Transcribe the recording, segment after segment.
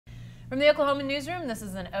From the Oklahoman newsroom, this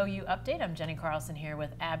is an OU update. I'm Jenni Carlson here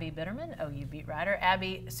with Abby Bitterman, OU beat writer.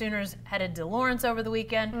 Abby, Sooners headed to Lawrence over the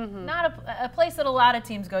weekend. Not a place that a lot of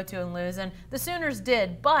teams go to and lose, and the Sooners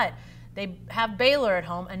did, but they have Baylor at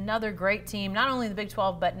home, another great team, not only the Big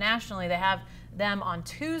 12, but nationally. They have them on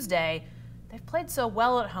Tuesday. They've played so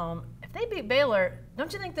well at home. If they beat Baylor,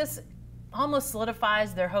 don't you think this almost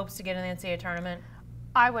solidifies their hopes to get in the NCAA tournament?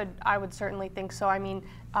 I would certainly think so. I mean,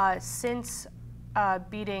 since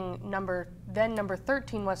beating number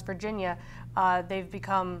 13 West Virginia, they've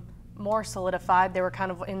become more solidified. They were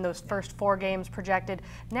kind of in those first 4 games projected.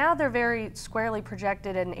 Now they're very squarely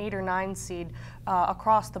projected at an 8 or 9 seed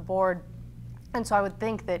across the board. And so I would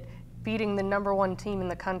think that beating the #1 team in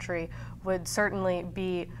the country would certainly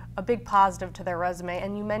be a big positive to their resume.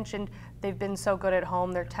 And you mentioned they've been so good at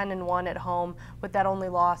home. They're 10-1 at home, with that only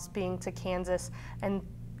loss being to Kansas. And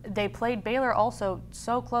they played Baylor also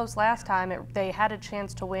so close last time. They had a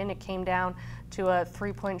chance to win. It came down to a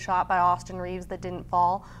 3-point shot by Austin Reeves that didn't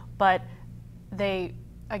fall. But they,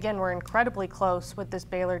 again, were incredibly close with this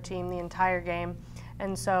Baylor team the entire game.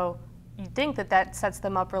 And so you'd think that that sets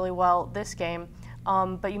them up really well this game.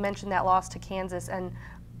 But you mentioned that loss to Kansas, and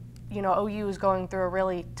you know, OU is going through a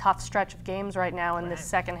really tough stretch of games right now in this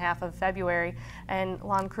second half of February. And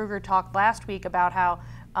Lon Kruger talked last week about how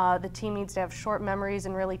the team needs to have short memories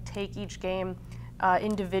and really take each game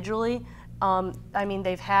individually. I mean,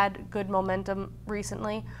 they've had good momentum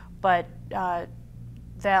recently, but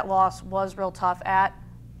that loss was real tough at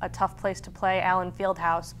a tough place to play, Allen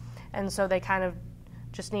Fieldhouse. And so they kind of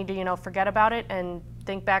just need to, you know, forget about it and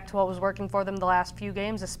think back to what was working for them the last few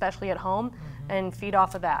games, especially at home, and feed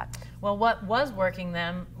off of that. Well, what was working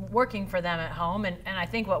for them at home, and I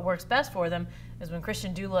think what works best for them, is when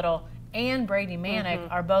Christian Doolittle and Brady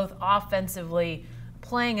Manick are both offensively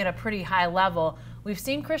playing at a pretty high level. We've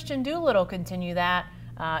seen Christian Doolittle continue that.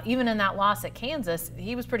 Even in that loss at Kansas,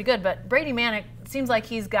 he was pretty good, but Brady Manick seems like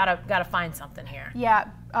he's got to find something here. Yeah,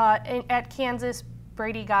 at Kansas,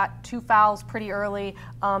 Brady got 2 fouls pretty early,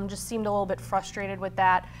 just seemed a little bit frustrated with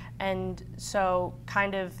that, and so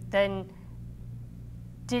kind of then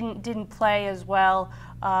didn't play as well.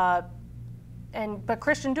 But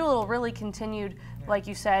Christian Doolittle really continued, like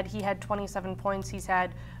you said. He had 27 points. He's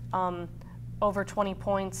had over 20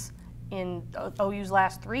 points in OU's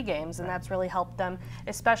last 3 games, and that's really helped them,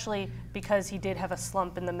 especially because he did have a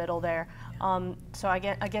slump in the middle there. So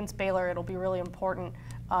against Baylor, it'll be really important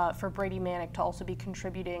for Brady Manick to also be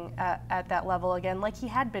contributing at that level again, like he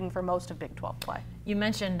had been for most of Big 12 play. You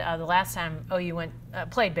mentioned the last time OU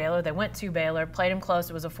played Baylor, they went to Baylor, played him close.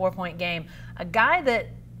 It was a 4-point game. A guy that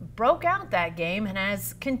broke out that game and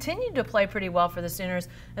has continued to play pretty well for the Sooners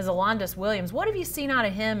is Alondes Williams. What have you seen out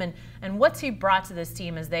of him, and what's he brought to this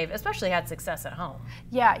team as they've especially had success at home?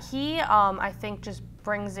 Yeah, he I think just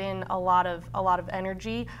brings in a lot of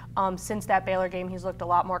energy. Since that Baylor game, he's looked a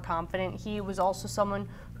lot more confident. He was also someone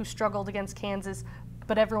who struggled against Kansas,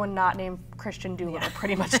 but everyone not named Christian Doolittle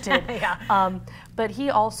pretty much did. But he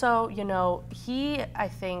also, you know, I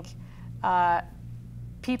think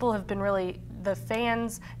people have been really, the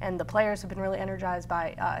fans and the players have been really energized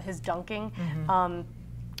by his dunking.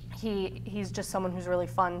 He's just someone who's really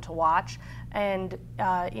fun to watch. And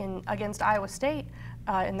against Iowa State,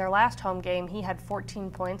 in their last home game, he had 14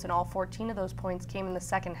 points, and all 14 of those points came in the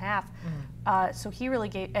second half. So he really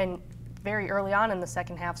gave, and very early on in the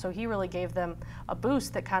second half, so he really gave them a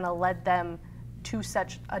boost that kind of led them to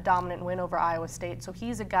such a dominant win over Iowa State. So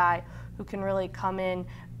he's a guy who can really come in,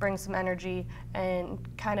 bring some energy, and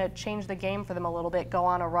kind of change the game for them a little bit, go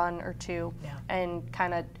on a run or two, and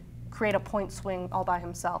kind of create a point swing all by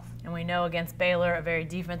himself. And we know against Baylor, a very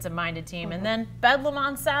defensive-minded team. And then Bedlam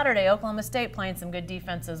on Saturday, Oklahoma State playing some good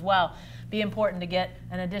defense as well. Be important to get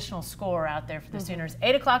an additional score out there for the Sooners.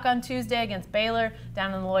 8 o'clock on Tuesday against Baylor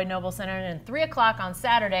down in the Lloyd Noble Center, and 3 o'clock on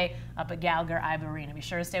Saturday up at Gallagher Iba Arena. Be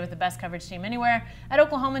sure to stay with the best coverage team anywhere at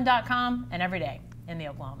Oklahoman.com and every day in the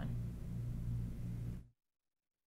Oklahoman.